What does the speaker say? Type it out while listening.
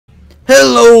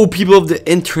Hello people of the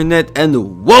internet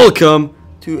and welcome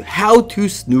to How To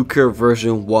Snooker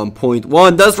version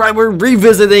 1.1. That's right, we're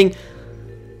revisiting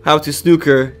How To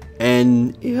Snooker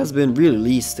and it has been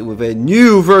released with a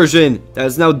new version that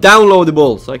is now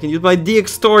downloadable. So I can use my DX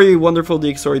story, wonderful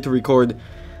DX story, to record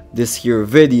this here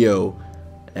video.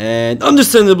 And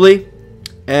understandably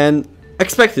and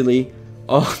expectedly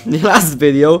on the last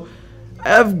video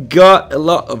I've got a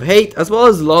lot of hate as well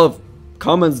as a lot of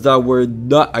comments that were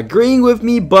not agreeing with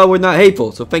me but were not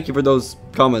hateful, so thank you for those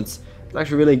comments. It's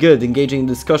actually really good, engaging in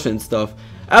discussion and stuff.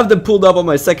 I have them pulled up on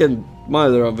my second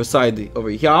monitor on the side over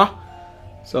here,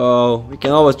 so we can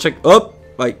always check. Oh,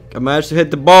 like I managed to hit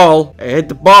the ball. I hit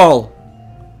the ball.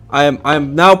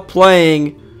 I'm now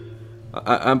playing.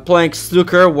 I'm playing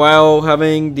snooker while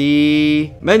having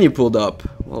the menu pulled up.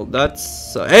 Well,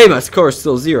 that's hey, my score is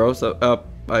still 0. So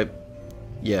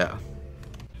yeah.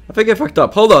 I think I fucked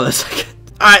up. Hold on a second.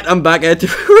 Alright, I'm back. I had to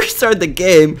restart the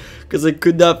game because I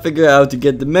could not figure out how to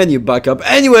get the menu back up.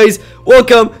 Anyways,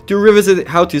 welcome to Revisit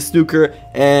How To Snooker,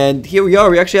 and here we are.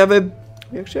 We actually have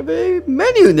a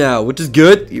menu now, which is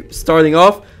good. Starting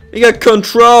off, we got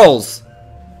controls.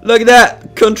 Look at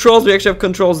that, controls. We actually have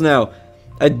controls now.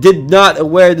 I did not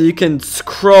aware that you can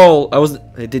scroll.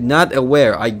 I did not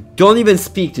aware. I don't even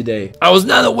speak today. I was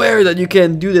not aware that you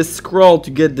can do this scroll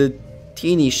to get the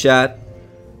teeny shot.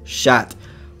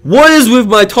 What is with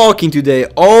my talking today?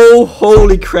 Oh,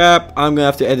 holy crap. I'm gonna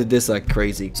have to edit this like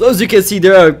crazy. So as you can see,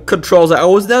 there are controls that I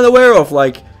was not aware of,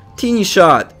 like teeny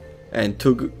shot and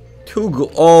toggle.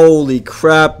 Holy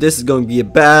crap, this is going to be a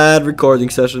bad recording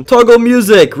session. Toggle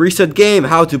music, reset game,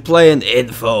 how to play, and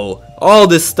info. All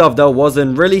this stuff that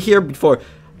wasn't really here before.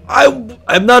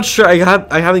 I'm not sure. I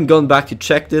haven't gone back to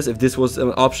check this if this was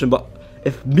an option, but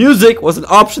if music was an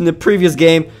option in the previous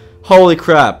game, holy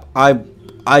crap.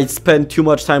 I spent too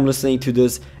much time listening to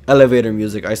this elevator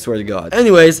music, I swear to God.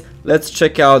 Anyways, let's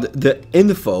check out the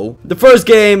info. The first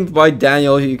game by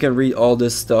Daniel, you can read all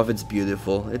this stuff. It's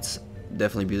beautiful. It's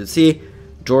definitely beautiful. See,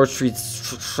 George Street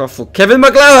Shuffle. Kevin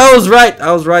McLeod,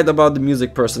 I was right about the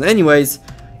music person. Anyways,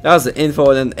 that was the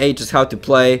info, and then H is how to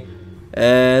play.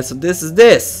 So this is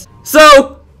this.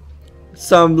 So,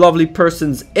 some lovely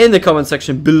persons in the comment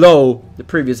section below the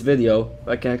previous video.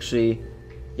 I can actually...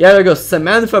 Yeah, there goes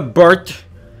Samantha Burt.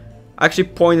 Actually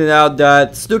pointed out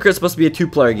that snooker is supposed to be a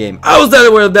 2-player game. I was not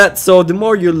aware of that, so the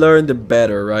more you learn, the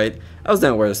better, right? I was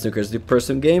not aware that snooker is a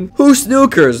 2-person game. Who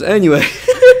snookers? Anyway.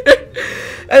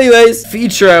 Anyways,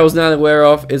 feature I was not aware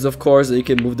of is, of course, that you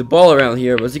can move the ball around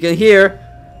here. But as you can hear,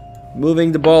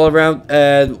 moving the ball around,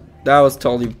 and that was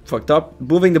totally fucked up.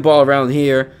 Moving the ball around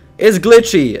here is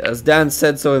glitchy, as Dan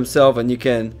said so himself, and you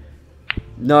can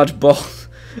nudge balls.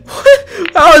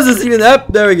 How is this even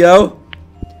up? There we go.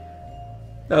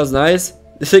 That was nice.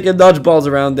 You can dodge balls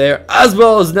around there, as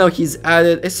well as now he's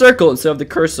added a circle instead of the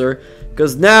cursor,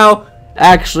 because now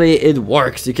actually it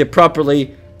works. You can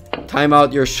properly time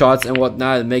out your shots and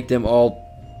whatnot and make them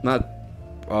all not...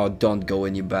 Oh, don't go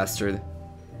in, you bastard.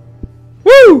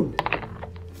 Woo!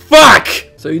 Fuck!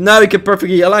 So now you can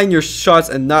perfectly align your shots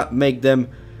and not make them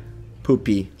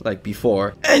poopy like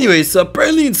before. Anyway, so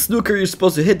apparently in snooker you're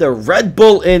supposed to hit the red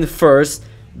ball in first,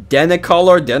 then a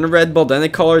color, then a red ball, then a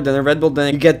color, then a red ball,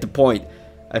 then you get the point.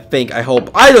 I think, I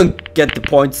hope. I don't get the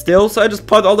point still, so I just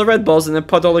put all the red balls and then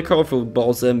put all the colorful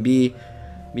balls and be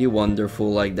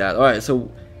wonderful like that. Alright, so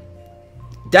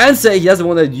Dan said he doesn't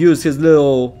want to use his the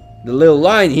little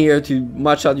line here to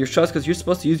match out your shots because you're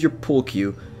supposed to use your pull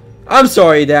cue. I'm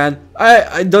sorry, Dan.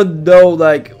 I don't know,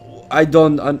 like I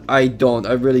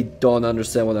really don't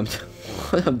understand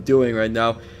what I'm doing right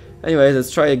now. Anyways,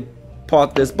 let's try to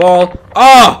pot this ball.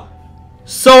 Ah!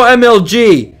 So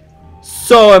MLG.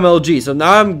 So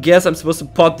now I guess I'm supposed to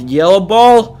pot the yellow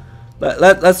ball.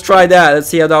 Let's try that. Let's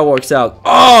see how that works out.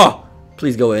 Oh!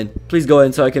 Please go in. Please go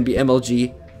in so I can be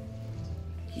MLG.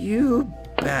 You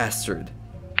bastard.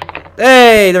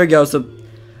 Hey, there we go. So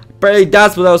apparently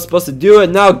that's what I was supposed to do,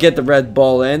 and now get the red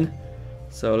ball in.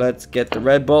 So let's get the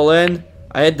red ball in.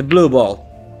 I hit the blue ball.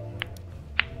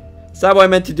 Is that what I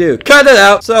meant to do? Cut it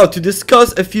out! So, to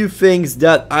discuss a few things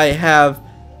that I have...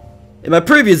 In my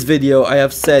previous video, I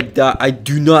have said that I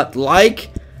do not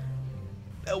like.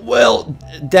 Well,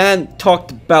 Dan talked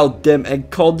about them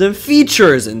and called them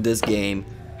features in this game.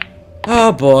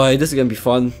 Oh boy, this is gonna be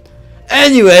fun.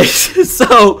 Anyways,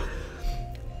 so...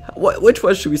 Which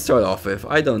one should we start off with?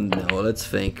 I don't know. Let's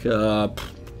think. How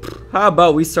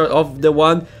about we start off with the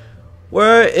one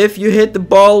where if you hit the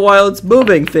ball while it's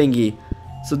moving thingy.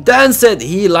 So Dan said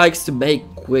he likes to make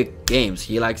quick games.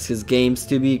 He likes his games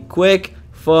to be quick,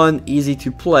 fun, easy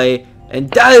to play, and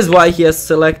that is why he has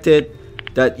selected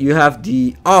that you have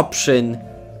the option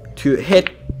to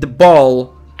hit the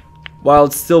ball while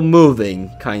it's still moving,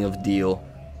 kind of deal.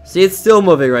 See, it's still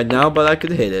moving right now, but I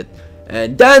could hit it.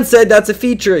 And Dan said that's a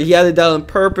feature. He added that on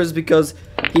purpose because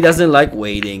he doesn't like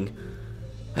waiting.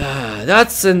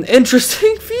 That's an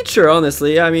interesting feature,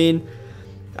 honestly. I mean,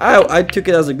 I took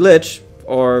it as a glitch,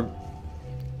 or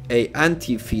a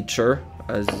anti-feature,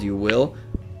 as you will.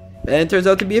 And it turns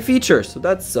out to be a feature, so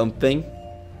that's something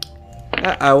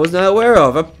I was not aware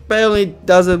of. Apparently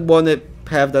doesn't want to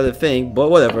have that a thing, but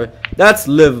whatever. That's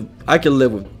I can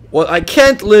live with. What I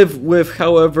can't live with,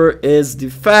 however, is the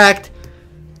fact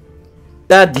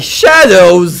that the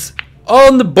shadows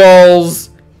on the balls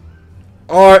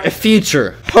are a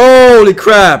feature. Holy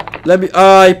crap!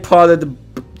 I potted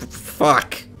the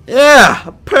fuck. Yeah,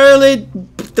 apparently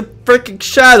the freaking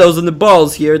shadows on the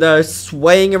balls here that are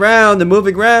swaying around and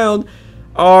moving around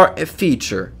are a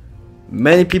feature.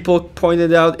 Many people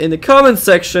pointed out in the comment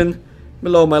section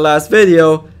below my last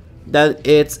video that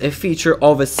it's a feature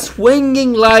of a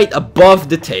swinging light above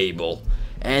the table.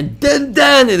 And then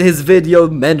Dan in his video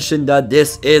mentioned that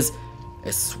this is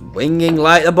a swinging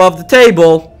light above the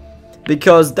table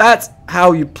because that's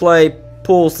how you play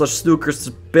pool / snooker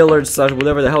 / billiards /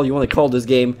 whatever the hell you want to call this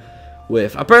game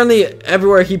with. Apparently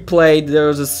everywhere he played there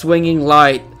was a swinging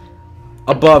light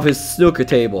above his snooker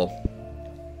table.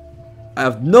 I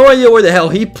have no idea where the hell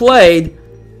he played.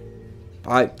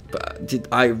 Did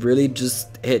I really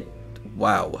just hit?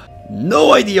 Wow.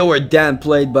 No idea where Dan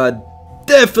played, but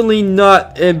definitely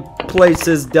not in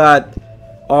places that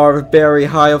are very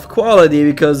high of quality,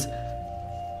 because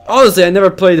honestly I never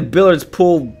played a billiards,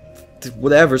 pool,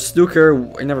 whatever, snooker.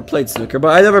 I never played snooker,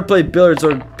 but I never played billiards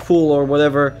or pool or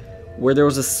whatever where there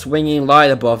was a swinging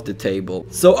light above the table.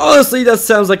 So honestly that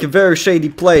sounds like a very shady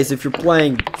place if you're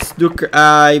playing snooker.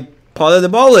 I potted the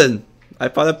ball in. I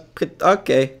thought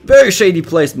okay. Very shady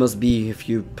place must be if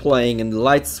you're playing and the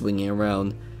lights swinging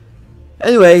around.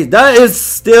 Anyway, that is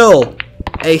still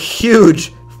a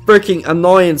huge freaking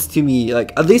annoyance to me.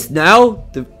 Like, at least now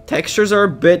the textures are a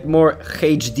bit more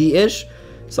HD-ish,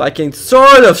 so I can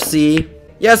sort of see.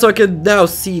 Yeah, so I can now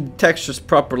see the textures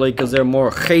properly because they're more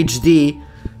HD,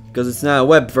 because it's not a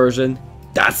web version.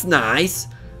 That's nice.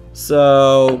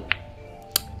 So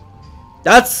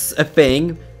that's a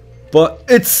thing. But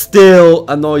it still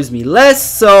annoys me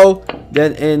less so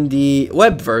than in the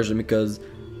web version, because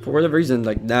for whatever reason,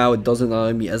 like, now it doesn't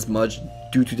annoy me as much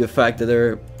due to the fact that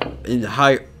they're in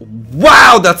higher.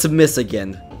 Wow, that's a miss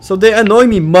again. So they annoy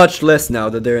me much less now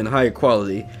that they're in higher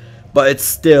quality, but it's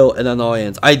still an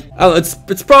annoyance. I don't know,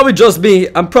 it's probably just me.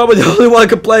 I'm probably the only one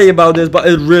complaining about this, but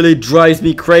it really drives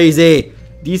me crazy.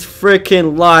 These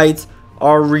freaking lights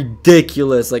are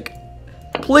ridiculous. Like,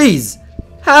 please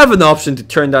have an option to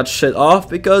turn that shit off,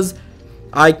 because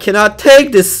I cannot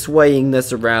take this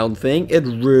swayingness around thing. It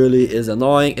really is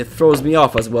annoying. It throws me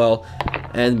off as well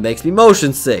and makes me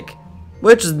motion sick,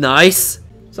 which is nice.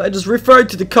 So I just referred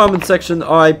to the comment section.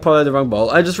 Oh, I put the wrong ball.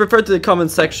 I just referred to the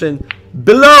comment section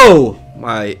below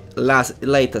my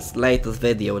latest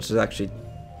video, which is actually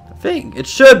a thing. It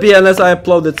should be, unless I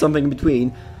uploaded something in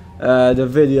between the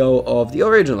video of the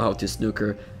original How to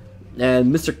Snooker.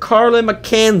 And Mr. Carlin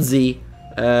McKenzie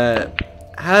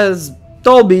has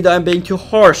told me that I'm being too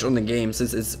harsh on the game,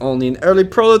 since it's only an early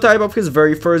prototype of his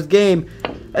very first game.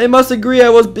 I must agree I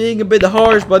was being a bit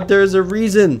harsh, but there's a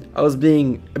reason I was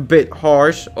being a bit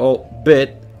harsh. A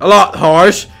lot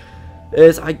harsh.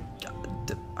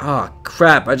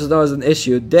 Crap, I just know it's an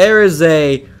issue. There is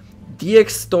a DX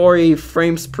story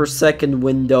frames per second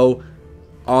window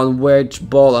on which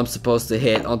ball I'm supposed to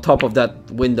hit, on top of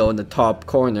that window in the top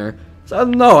corner. So I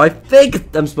don't know, I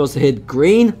think I'm supposed to hit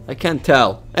green. I can't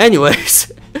tell.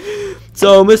 Anyways,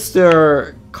 so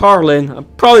Mr. Carlin, I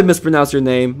probably mispronounced your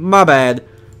name, my bad,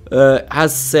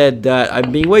 has said that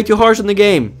I'm being way too harsh on the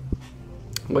game.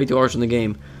 Way too harsh on the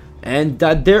game. And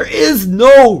that there is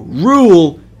no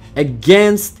rule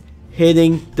against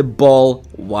hitting the ball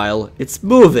while it's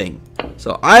moving.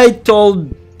 So I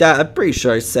told that, I'm pretty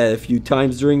sure I said a few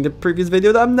times during the previous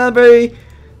video that I'm not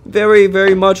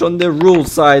very much on the rule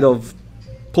side of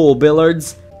pool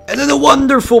billiards. And then a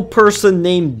wonderful person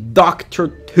named Dr.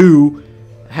 2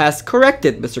 has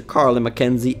corrected Mr. Carlin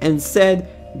McKenzie and said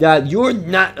that you're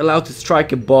not allowed to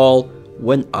strike a ball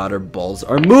when other balls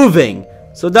are moving.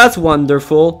 So that's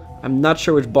wonderful. I'm not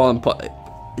sure which ball I'm putting.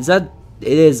 Is it?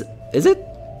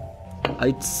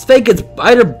 I think it's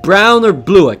either brown or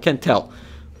blue, I can't tell.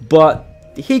 But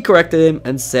he corrected him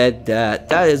and said that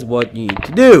that is what you need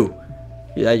to do.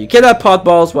 Yeah, you cannot pot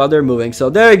balls while they're moving. So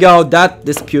there you go, that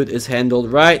dispute is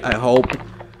handled right, I hope.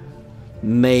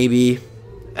 Maybe.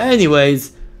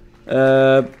 Anyways,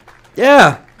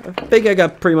 yeah, I think I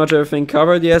got pretty much everything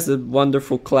covered. Yes, the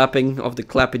wonderful clapping of the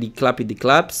clappity clappity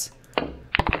claps.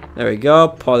 There we go.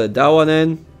 Potted that one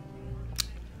in.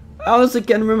 I honestly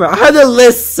can't remember. I had a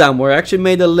list somewhere. I actually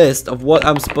made a list of what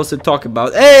I'm supposed to talk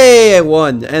about. Hey, I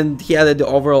won. And he added the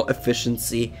overall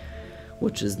efficiency,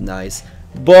 which is nice.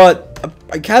 But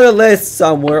I had a list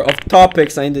somewhere of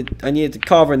topics I needed to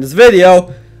cover in this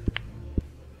video.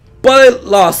 But I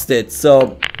lost it.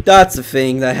 So that's a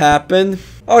thing that happened.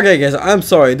 Okay, guys. I'm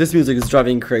sorry. This music is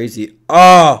driving crazy.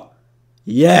 Oh,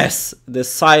 yes. The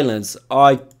silence.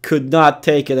 I could not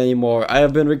take it anymore. I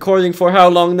have been recording for how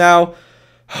long now?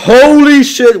 Holy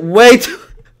shit, way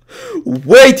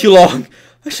too long.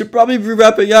 I should probably be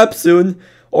wrapping up soon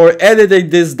or editing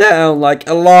this down like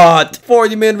a lot.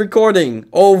 40-minute recording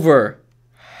over.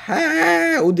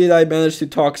 How did I manage to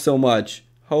talk so much?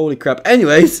 Holy crap.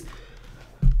 Anyways,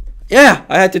 yeah,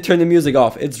 I had to turn the music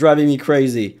off. It's driving me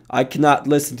crazy. I cannot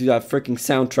listen to that freaking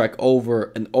soundtrack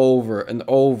over and over and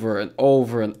over and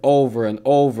over and over and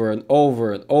over and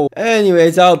over and over.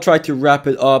 Anyways, I'll try to wrap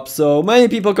it up. So many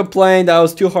people complained I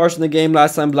was too harsh in the game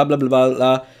last time, blah blah blah blah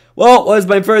blah. Well, what is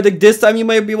my verdict this time, you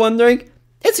might be wondering?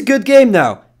 It's a good game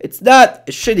now. It's not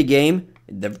a shitty game.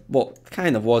 Well,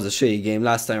 kind of was a shitty game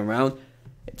last time around.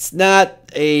 It's not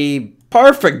a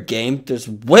perfect game. There's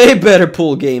way better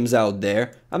pool games out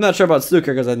there. I'm not sure about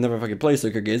snooker because I never fucking play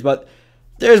snooker games, but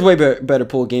there's way better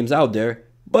pool games out there.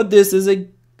 But this is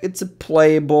it's a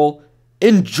playable,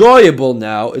 enjoyable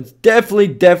now. It's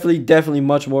definitely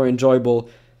much more enjoyable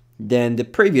than the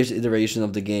previous iteration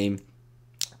of the game.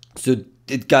 So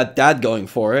it got that going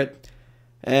for it.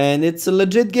 And it's a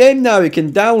legit game now. You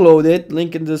can download it.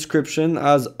 Link in the description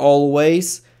as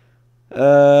always.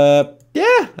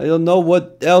 Yeah, I don't know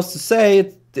what else to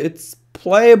say. It's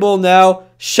playable now.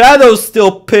 Shadows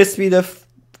still piss me the f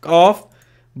off,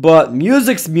 but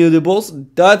music's mutable, so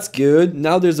that's good.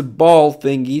 Now there's a ball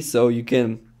thingy, so you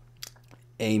can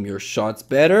aim your shots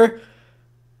better.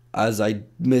 As I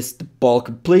missed the ball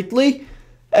completely,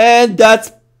 and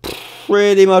that's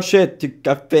pretty much it.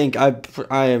 I think I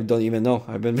don't even know.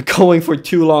 I've been going for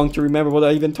too long to remember what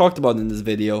I even talked about in this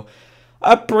video.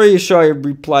 I'm pretty sure I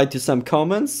replied to some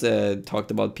comments,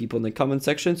 talked about people in the comment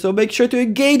section, so make sure to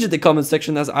engage in the comment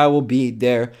section as I will be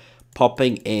there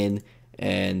popping in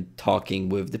and talking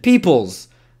with the peoples.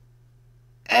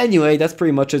 Anyway, that's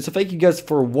pretty much it, so thank you guys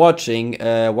for watching.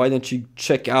 Why don't you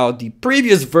check out the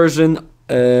previous version,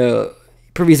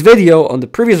 previous video on the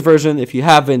previous version. If you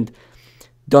haven't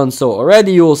done so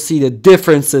already, you will see the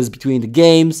differences between the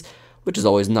games, which is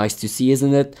always nice to see,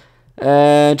 isn't it?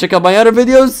 Check out my other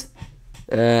videos.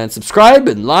 And subscribe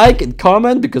and like and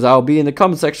comment, because I'll be in the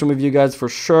comment section with you guys for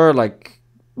sure. Like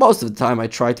most of the time I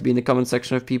try to be in the comment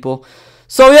section with people.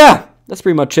 So yeah, that's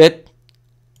pretty much it.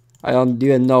 I don't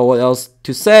even know what else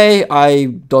to say. I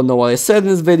don't know what I said in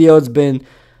this video. It's been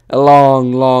a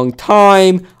long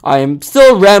time. I am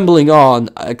still rambling on,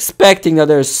 expecting that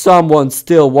there's someone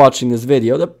still watching this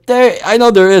video. I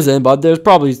know there isn't, but there's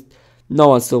probably no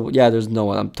one still. Yeah, there's no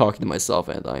one. I'm talking to myself,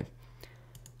 and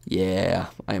yeah,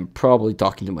 I am probably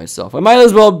talking to myself. I might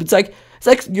as well. It's like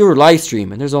your live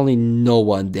stream, and there's only no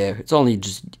one there. It's only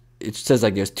just. It says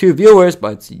like there's 2 viewers,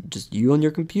 but it's just you on your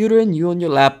computer and you on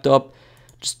your laptop,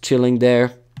 just chilling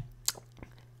there,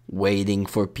 waiting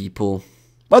for people.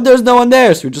 But there's no one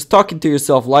there, so you're just talking to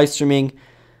yourself, live streaming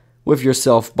with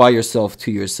yourself, by yourself,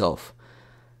 to yourself.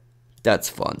 That's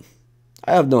fun.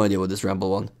 I have no idea what this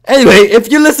ramble on. Anyway,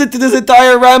 if you listen to this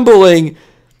entire rambling,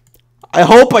 I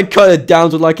hope I cut it down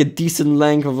to like a decent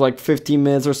length of like 15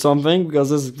 minutes or something, because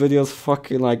this video is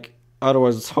fucking like,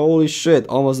 otherwise, holy shit,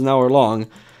 almost an hour long.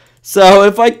 So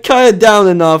if I cut it down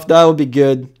enough, that would be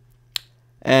good.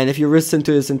 And if you listen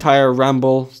to this entire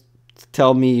ramble,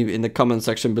 tell me in the comment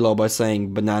section below by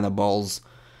saying banana balls,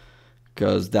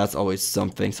 because that's always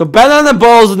something. So banana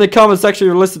balls in the comment section,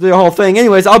 you're listening to the whole thing.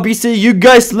 Anyways, I'll be seeing you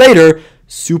guys later.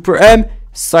 Super M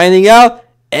signing out,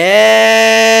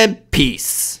 and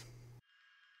peace.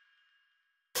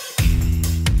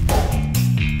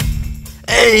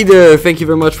 Hey there, thank you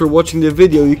very much for watching the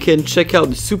video. You can check out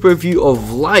the super view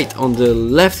of light on the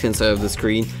left hand side of the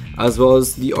screen, as well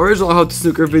as the original How to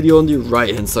Snooker video on the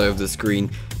right hand side of the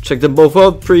screen. Check them both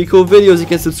out, pretty cool videos. You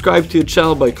can subscribe to the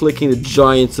channel by clicking the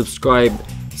giant subscribe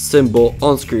symbol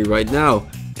on screen right now.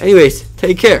 Anyways,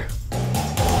 take care.